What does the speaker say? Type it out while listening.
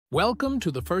Welcome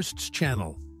to the First's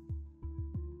channel.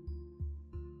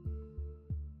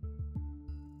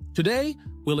 Today,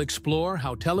 we'll explore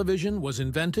how television was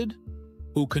invented,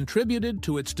 who contributed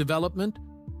to its development,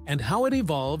 and how it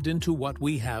evolved into what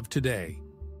we have today.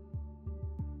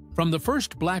 From the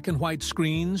first black and white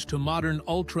screens to modern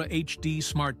Ultra HD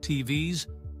smart TVs,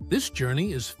 this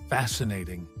journey is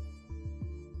fascinating.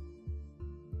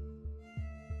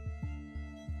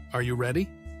 Are you ready?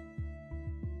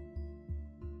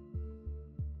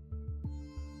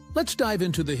 Let's dive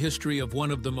into the history of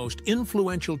one of the most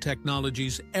influential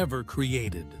technologies ever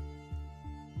created.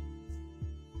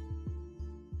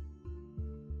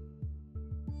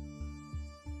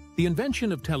 The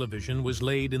invention of television was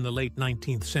laid in the late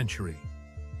 19th century.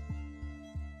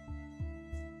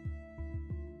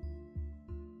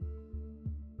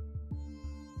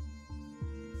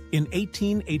 In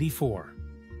 1884,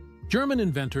 German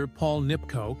inventor Paul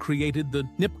Nipkow created the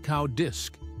Nipkow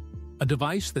Disk, a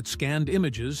device that scanned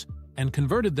images and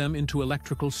converted them into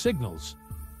electrical signals.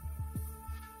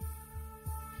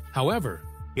 However,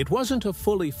 it wasn't a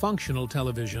fully functional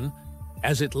television,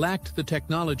 as it lacked the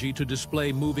technology to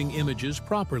display moving images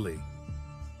properly.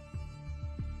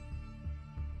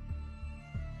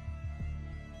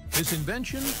 This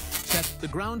invention set the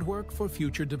groundwork for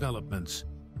future developments.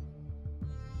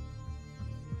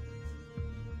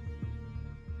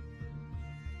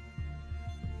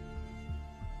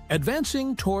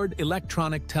 Advancing toward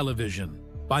electronic television,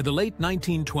 by the late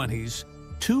 1920s,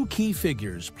 two key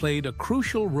figures played a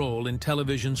crucial role in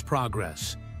television's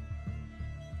progress.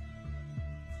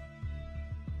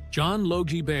 John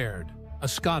Logie Baird, a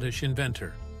Scottish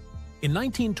inventor. In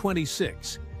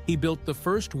 1926, he built the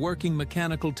first working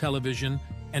mechanical television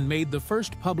and made the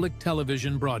first public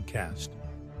television broadcast.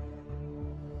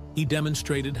 He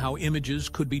demonstrated how images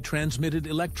could be transmitted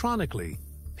electronically,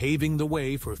 paving the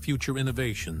way for future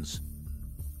innovations.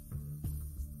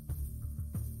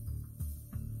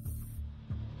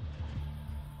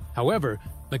 However,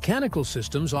 mechanical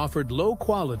systems offered low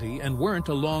quality and weren't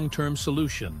a long-term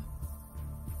solution.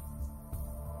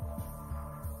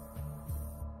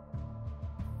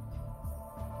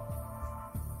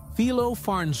 Philo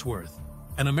Farnsworth,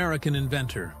 an American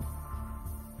inventor.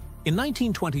 In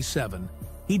 1927,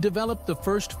 he developed the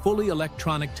first fully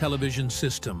electronic television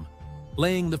system,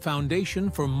 laying the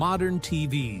foundation for modern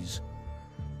TVs.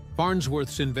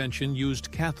 Farnsworth's invention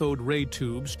used cathode ray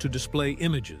tubes to display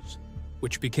images,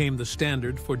 which became the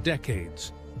standard for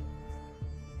decades.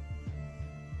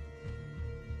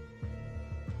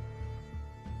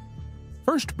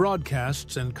 First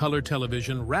broadcasts and color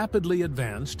television rapidly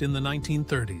advanced in the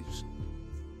 1930s.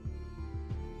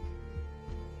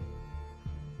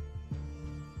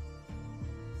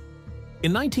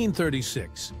 In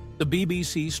 1936, the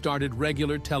BBC started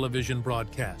regular television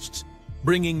broadcasts,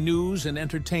 bringing news and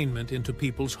entertainment into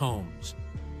people's homes.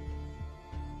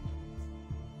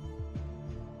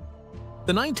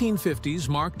 The 1950s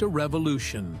marked a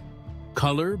revolution: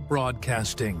 color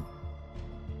broadcasting.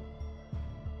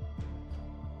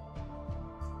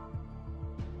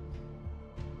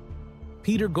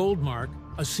 Peter Goldmark,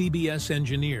 a CBS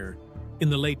engineer, in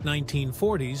the late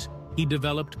 1940s, he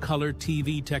developed color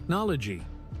TV technology,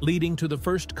 leading to the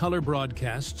first color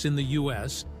broadcasts in the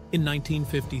U.S. in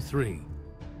 1953.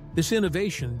 This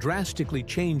innovation drastically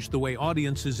changed the way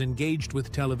audiences engaged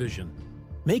with television,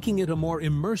 making it a more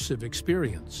immersive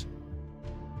experience.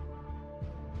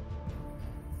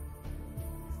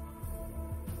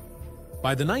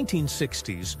 By the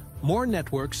 1960s, more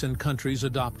networks and countries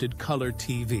adopted color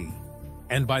TV,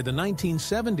 and by the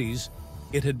 1970s,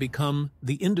 it had become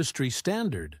the industry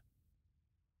standard.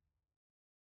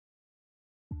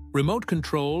 Remote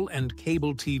control and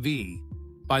cable TV.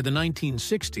 By the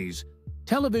 1960s,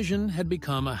 television had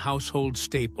become a household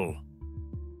staple.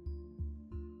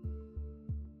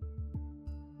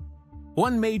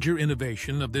 One major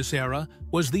innovation of this era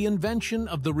was the invention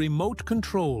of the remote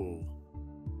control.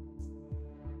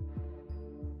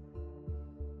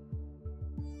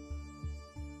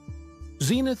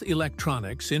 Zenith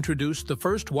Electronics introduced the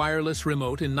first wireless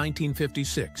remote in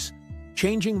 1956,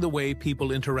 changing the way people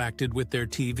interacted with their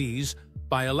TVs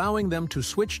by allowing them to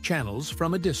switch channels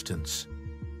from a distance.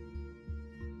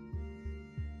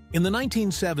 In the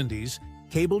 1970s,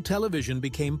 cable television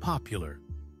became popular,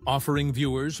 offering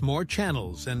viewers more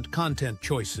channels and content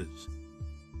choices.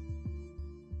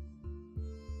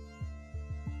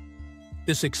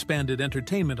 This expanded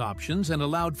entertainment options and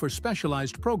allowed for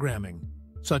specialized programming,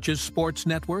 such as sports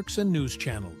networks and news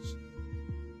channels.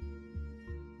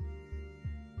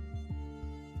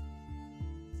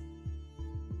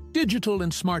 Digital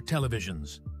and smart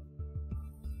televisions.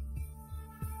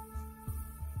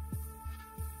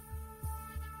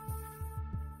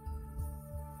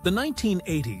 The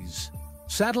 1980s,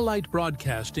 satellite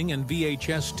broadcasting and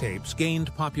VHS tapes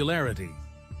gained popularity,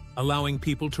 allowing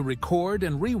people to record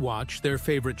and rewatch their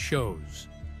favorite shows.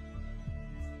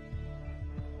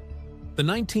 The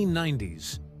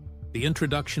 1990s, the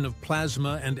introduction of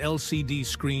plasma and LCD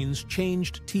screens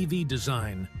changed TV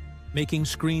design, making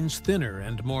screens thinner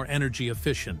and more energy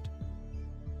efficient.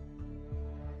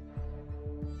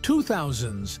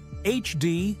 2000s,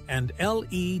 HD and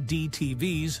LED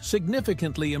TVs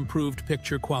significantly improved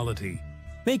picture quality,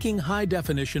 making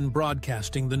high-definition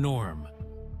broadcasting the norm.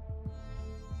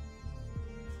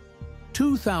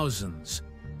 2000s,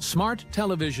 smart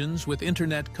televisions with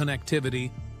internet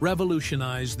connectivity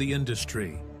revolutionized the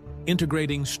industry,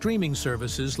 integrating streaming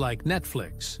services like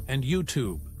Netflix and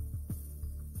YouTube.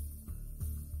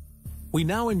 We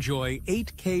now enjoy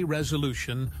 8K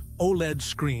resolution, OLED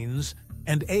screens,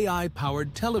 and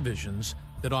AI-powered televisions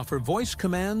that offer voice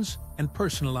commands and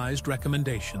personalized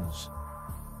recommendations.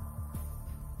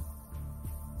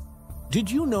 Did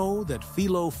you know that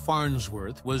Philo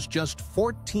Farnsworth was just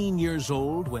 14 years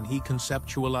old when he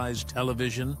conceptualized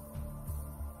television?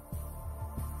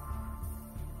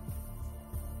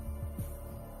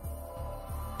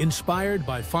 Inspired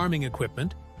by farming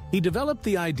equipment, he developed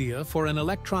the idea for an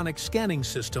electronic scanning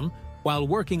system while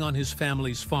working on his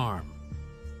family's farm.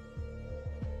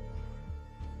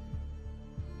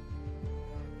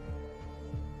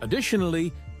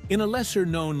 Additionally, in a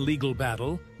lesser-known legal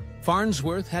battle,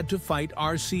 Farnsworth had to fight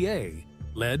RCA,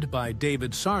 led by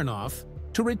David Sarnoff,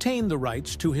 to retain the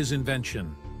rights to his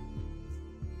invention.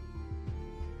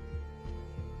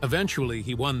 Eventually,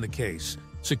 he won the case,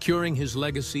 securing his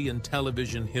legacy in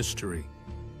television history.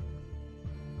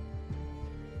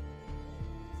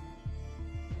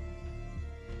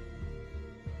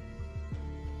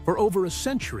 For over a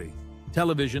century,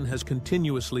 television has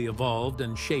continuously evolved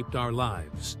and shaped our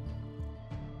lives.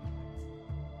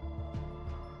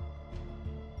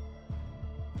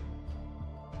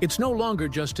 It's no longer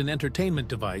just an entertainment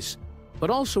device, but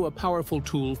also a powerful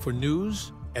tool for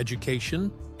news,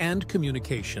 education, and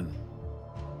communication.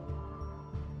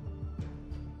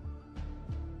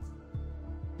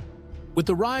 With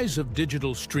the rise of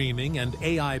digital streaming and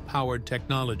AI-powered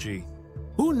technology,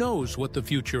 who knows what the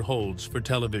future holds for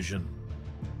television?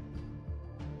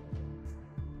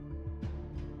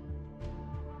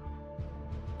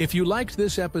 If you liked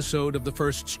this episode of The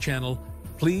Firsts Channel,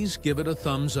 please give it a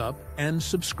thumbs up and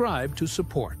subscribe to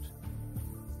support.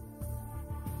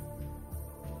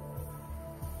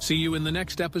 See you in the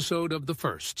next episode of The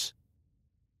Firsts.